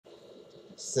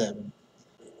7.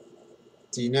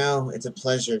 Do you know it's a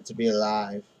pleasure to be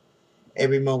alive?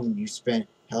 Every moment you spend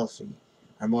healthy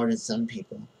are more than some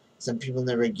people. Some people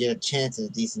never get a chance at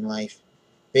a decent life.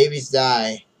 Babies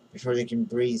die before they can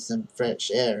breathe some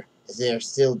fresh air as they are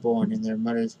stillborn in their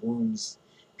mother's wombs.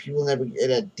 People never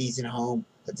get a decent home,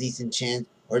 a decent chance,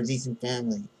 or a decent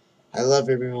family. I love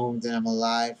every moment that I'm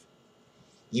alive,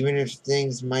 even if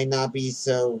things might not be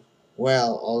so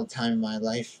well all the time in my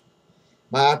life.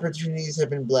 My opportunities have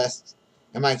been blessed,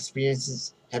 and my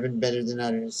experiences have been better than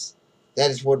others. That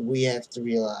is what we have to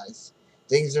realize.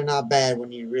 Things are not bad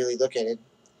when you really look at it.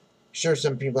 Sure,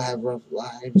 some people have rough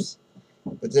lives,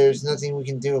 but there's nothing we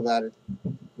can do about it.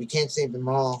 We can't save them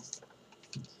all.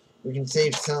 We can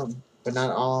save some, but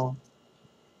not all.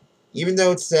 Even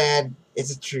though it's sad,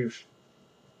 it's the truth.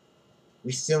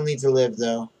 We still need to live,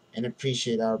 though, and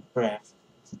appreciate our breath.